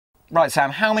Right,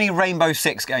 Sam, how many Rainbow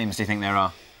Six games do you think there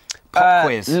are? Pop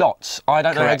quiz. Lots. I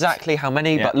don't know Correct. exactly how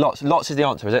many, but lots. Lots is the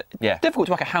answer, is it? Yeah. Difficult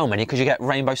to work out how many because you get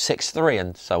Rainbow Six 3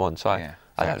 and so on. So I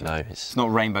don't know. It's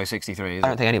not Rainbow 63, is it? I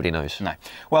don't think anybody knows. No.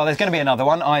 Well, there's going to be another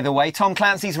one either way. Tom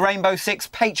Clancy's Rainbow Six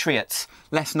Patriots.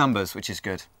 Less numbers, which is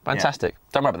good. Fantastic.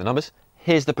 Don't worry about the numbers.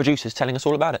 Here's the producers telling us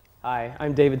all about it. Hi,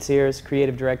 I'm David Sears,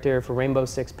 Creative Director for Rainbow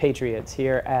Six Patriots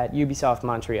here at Ubisoft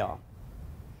Montreal.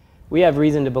 We have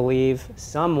reason to believe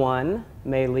someone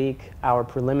may leak our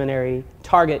preliminary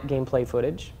target gameplay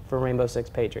footage for Rainbow Six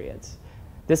Patriots.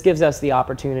 This gives us the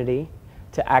opportunity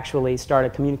to actually start a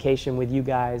communication with you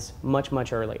guys much,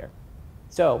 much earlier.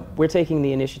 So we're taking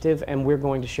the initiative and we're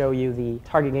going to show you the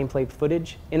target gameplay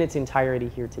footage in its entirety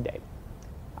here today.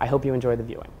 I hope you enjoy the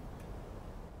viewing.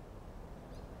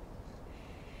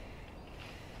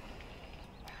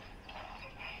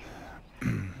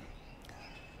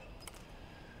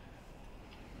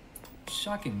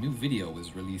 Shocking new video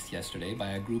was released yesterday by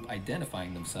a group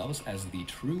identifying themselves as the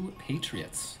True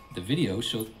Patriots. The video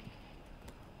showed...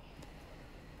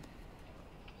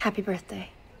 Happy birthday.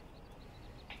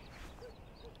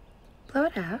 Blow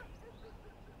it out.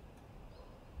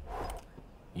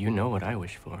 You know what I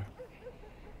wish for.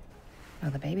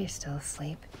 Well, the baby's still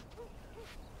asleep.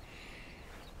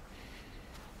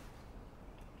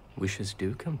 Wishes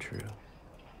do come true.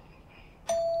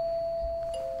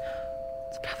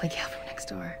 It's probably Gail from next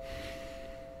door.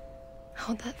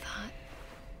 Hold that thought.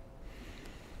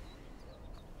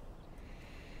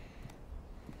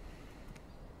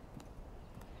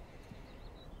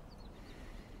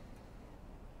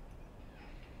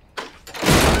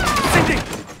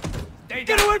 Cindy!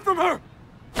 Get away from her!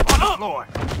 On the floor!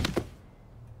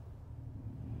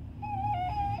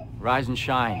 Rise and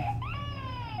shine.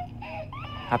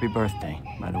 Happy birthday,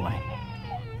 by the way.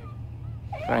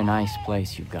 Very nice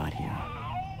place you've got here.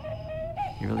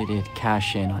 You really did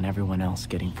cash in on everyone else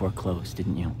getting foreclosed,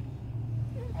 didn't you?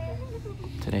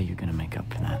 Today you're gonna make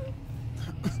up for that.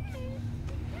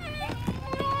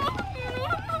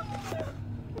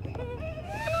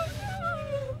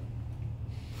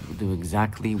 We'll do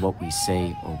exactly what we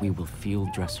say, or we will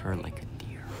field dress her like a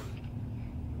deer.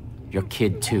 Your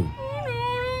kid, too.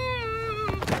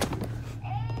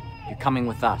 You're coming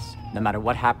with us. No matter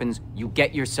what happens, you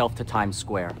get yourself to Times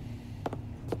Square.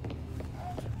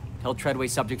 Tell Treadway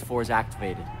Subject 4 is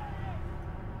activated.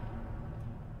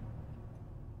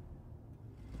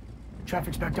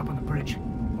 Traffic's backed up on the bridge.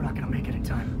 We're not gonna make it in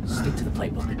time. Stick to the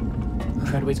playbook.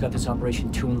 Treadway's got this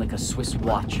operation tuned like a Swiss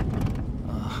watch.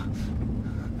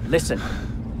 Listen,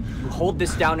 you hold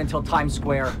this down until Times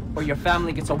Square, or your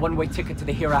family gets a one-way ticket to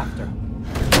the hereafter.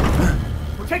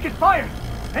 We're taking fire!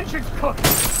 Engine's cooked!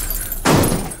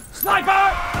 Sniper!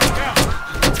 Yeah.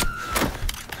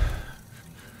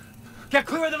 Get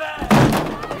clear of the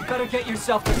van! You better get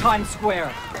yourself to Times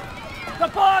Square. The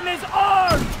bomb is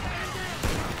armed!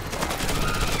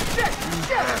 Shit!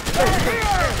 Shit! They're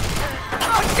here!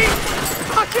 Oh, Jesus!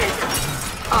 Oh, Jesus!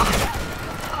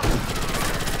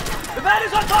 The van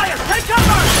is on fire! Take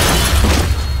cover!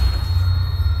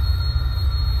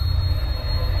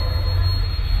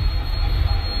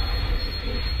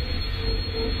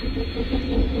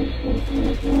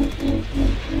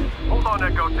 Hold on,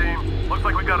 Echo Team. Looks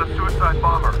like we got a suicide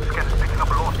bomber. Scanner's picking up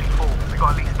a lost C4. We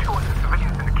got at least 200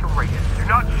 civilians in the kill radius. Do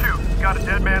not shoot. Got a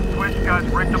dead man switch. Guys,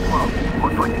 ring to blow.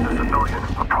 Looks like he's a civilian.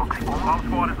 A proxy bomb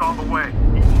squad is on the way.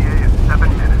 ETA is 7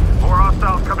 minutes. More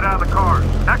hostiles coming out of the cars.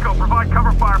 Echo, provide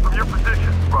cover fire from your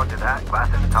position. Roger that.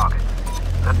 Glass in the target.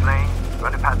 Left lane,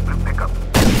 running past blue pickup.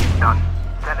 Done.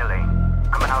 Center lane,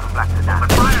 coming out of black sedan.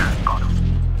 Let's fire! Got him.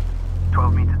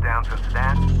 12 meters down to a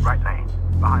sedan, right lane.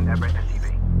 Behind that red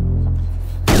SUV.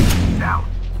 Down.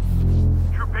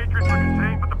 True Patriots are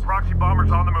contained, but the proxy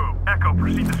bomber's on the move. Echo,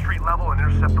 proceed to street level and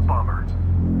intercept the bomber.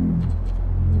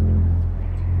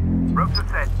 Ropes are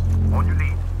set. On your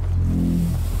lead.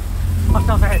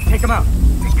 Hostiles ahead. Take them out.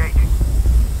 Engaging.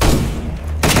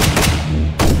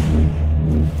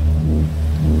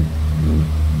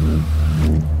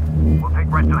 We'll take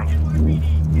red lane.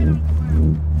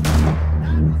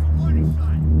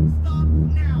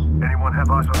 Anyone have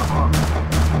eyes on the bomb?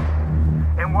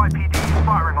 NYPD is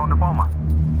firing on the bomber.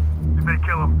 If they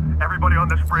kill him, everybody on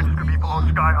this bridge is gonna be blown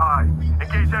sky high.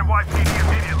 Engage NYPD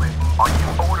immediately. Are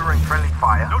you ordering friendly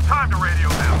fire? No time to radio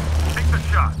them. Take the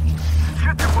shot.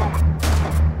 Shoot your wound.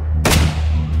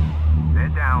 They're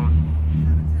down.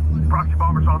 Proxy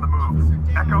bomber's on the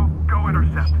move. Echo, go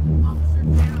intercept.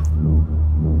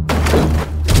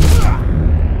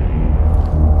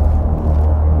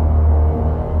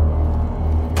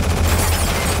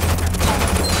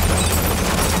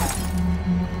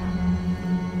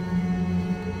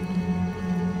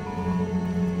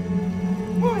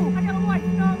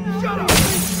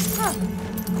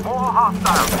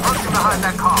 hostiles lurking behind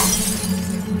that car.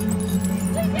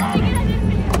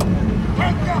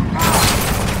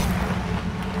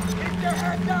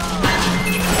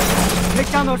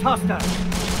 Take down those hostiles.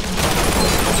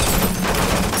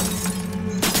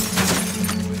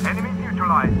 Enemy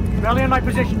neutralized. Rally in my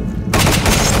position. Let's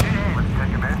take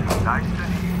him in. Nice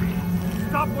and easy.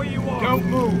 Stop where you are. Don't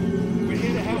move. We're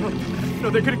here to help. No,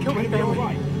 they're gonna kill my family. All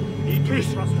right.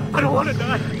 Please, I don't want to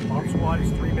die. Bomb squad is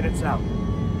 3 minutes out.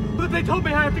 But they told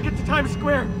me I have to get to Times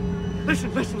Square.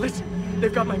 Listen.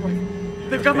 They've got my wife.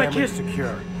 They've got my kids.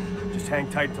 Secure. Just hang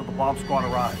tight till the bomb squad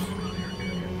arrives.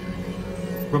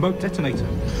 Remote detonator.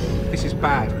 This is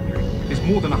bad. There's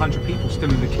more than 100 people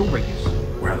still in the kill radius.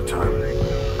 We're out of time.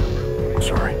 I'm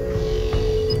sorry.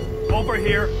 Over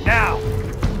here, now!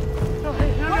 No,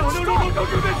 don't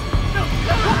do this! No.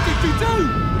 What did you do?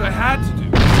 What I had to do.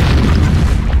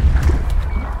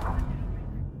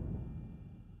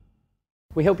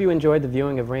 We hope you enjoyed the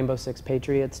viewing of Rainbow Six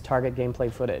Patriots target gameplay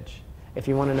footage. If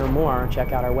you want to know more,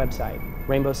 check out our website,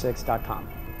 rainbow6.com,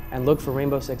 and look for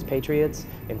Rainbow Six Patriots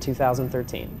in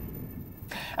 2013.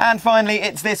 And finally,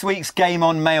 it's this week's Game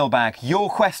On mailbag. Your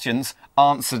questions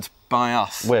answered by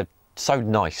us. We're so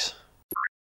nice.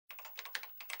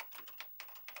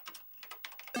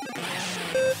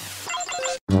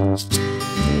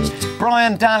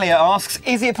 Brian Dahlia asks,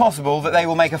 is it possible that they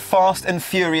will make a Fast and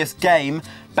Furious game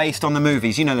based on the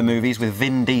movies? You know the movies with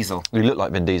Vin Diesel. You look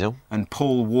like Vin Diesel. And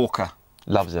Paul Walker.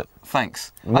 Loves it.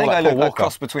 Thanks. More I think like I look Paul like a Walker.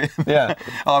 cross between... Yeah.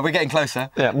 Oh, we're getting closer.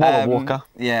 Yeah, more of Walker.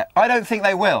 Yeah, I don't think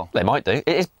they will. They might do.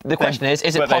 The question is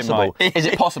it But they possible? might. Is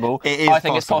it possible? It is I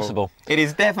think it's possible. It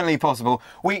is definitely possible.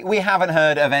 We haven't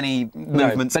heard of any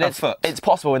movements but afoot. it's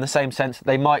possible in the same sense that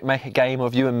they might make a game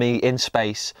of you and me in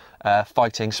space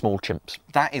fighting small chimps.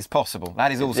 That is possible.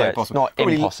 That is also Yeah, it's possible. not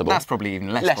impossible. That's probably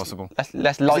even less possible.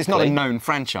 Less likely. It's not a known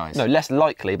franchise. No, less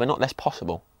likely, but not less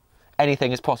possible.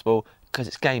 Anything is possible because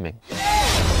it's gaming.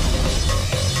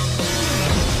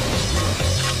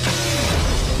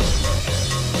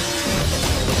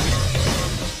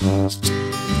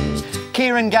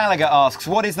 Kieran Gallagher asks,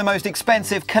 what is the most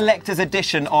expensive collector's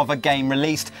edition of a game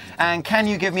released? And can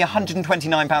you give me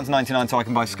 £129.99 so I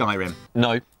can buy Skyrim?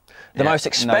 No. The most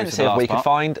expensive we could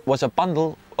find was a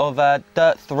bundle of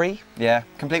Dirt 3. Yeah,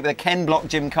 complete with a Ken Block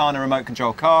Gymkhana remote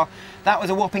control car. That was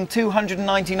a whopping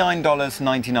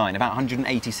 $299.99, about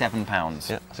 £187.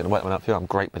 Yeah, I was going to work that one up for you. I'm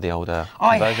great with the old I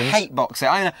conversions. hate box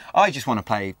set. I just want to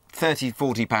pay £30,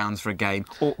 £40 for a game,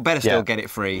 or better still, get it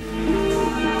free.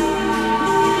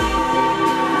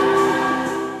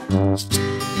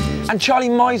 And Charlie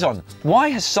Mizon, why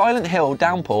has Silent Hill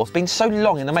Downpour been so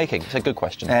long in the making? It's a good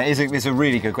question. It's a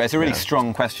really good question. It's a really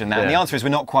strong question now. And the answer is we're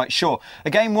not quite sure. The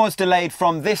game was delayed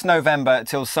from this November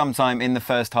till sometime in the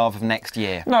first half of next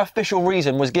year. No official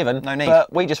reason was given, No need.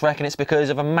 But we just reckon it's because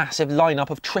of a massive lineup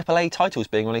of AAA titles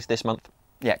being released this month.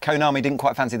 Yeah, Konami didn't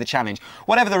quite fancy the challenge.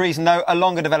 Whatever the reason, though, a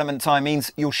longer development time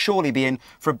means you'll surely be in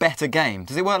for a better game.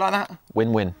 Does it work like that?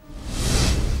 Win-win.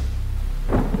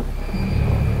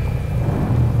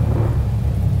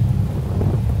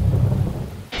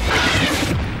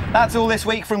 That's all this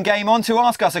week from Game On. To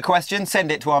ask us a question, send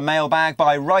it to our mailbag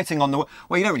by writing on the...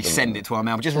 Well, you don't really send it to our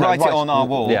mail, but just write it on our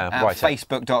wall at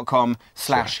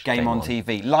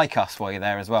facebook.com/GameOnTV. Like us while you're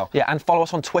there as well. Yeah, and follow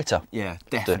us on Twitter. Yeah,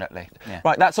 definitely. Yeah.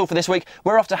 Right, that's all for this week.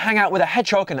 We're off to hang out with a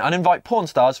hedgehog and uninvite porn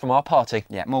stars from our party.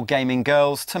 Yeah, more gaming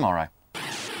girls tomorrow.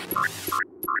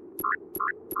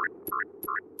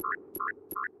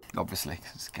 Obviously,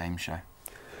 'cause it's a game show.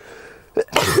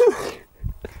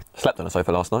 Slept on a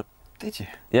sofa last night. Did you?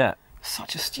 Yeah.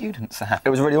 Such a student, Sam. It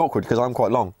was really awkward because I'm quite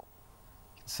long.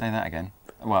 Say that again.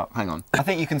 Well, hang on. I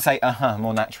think you can say uh-huh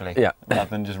more naturally. Yeah.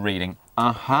 Rather than just reading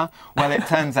uh-huh. Well, it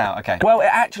turns out, okay. Well, it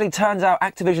actually turns out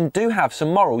Activision do have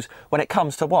some morals when it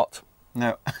comes to what?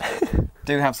 No.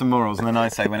 Do have some morals, and then I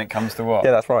say when it comes to what?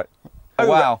 Yeah, that's right. Oh,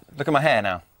 wow. Look at my hair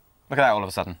now. Look at that all of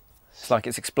a sudden. It's like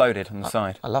it's exploded on the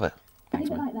side. I love it.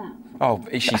 Leave it like that. Oh,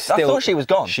 is she I still... thought she was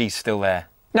gone. She's still there.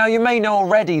 Now, you may know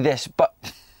already this, but...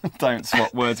 Don't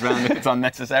swap words around if it's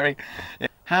unnecessary.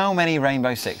 How many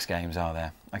Rainbow Six games are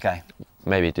there? Okay.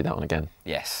 Maybe do that one again.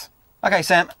 Yes. Okay,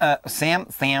 Sam. Sam.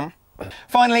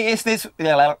 Finally, it's this...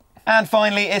 And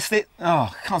finally, it's this...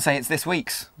 Oh, I can't say it's this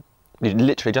week's. You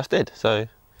literally just did, so...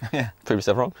 Yeah. Prove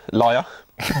yourself wrong. Liar.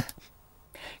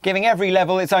 Giving every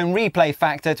level its own replay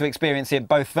factor to experience it.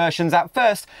 Both versions at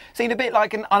first seemed a bit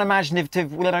like an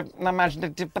unimaginative...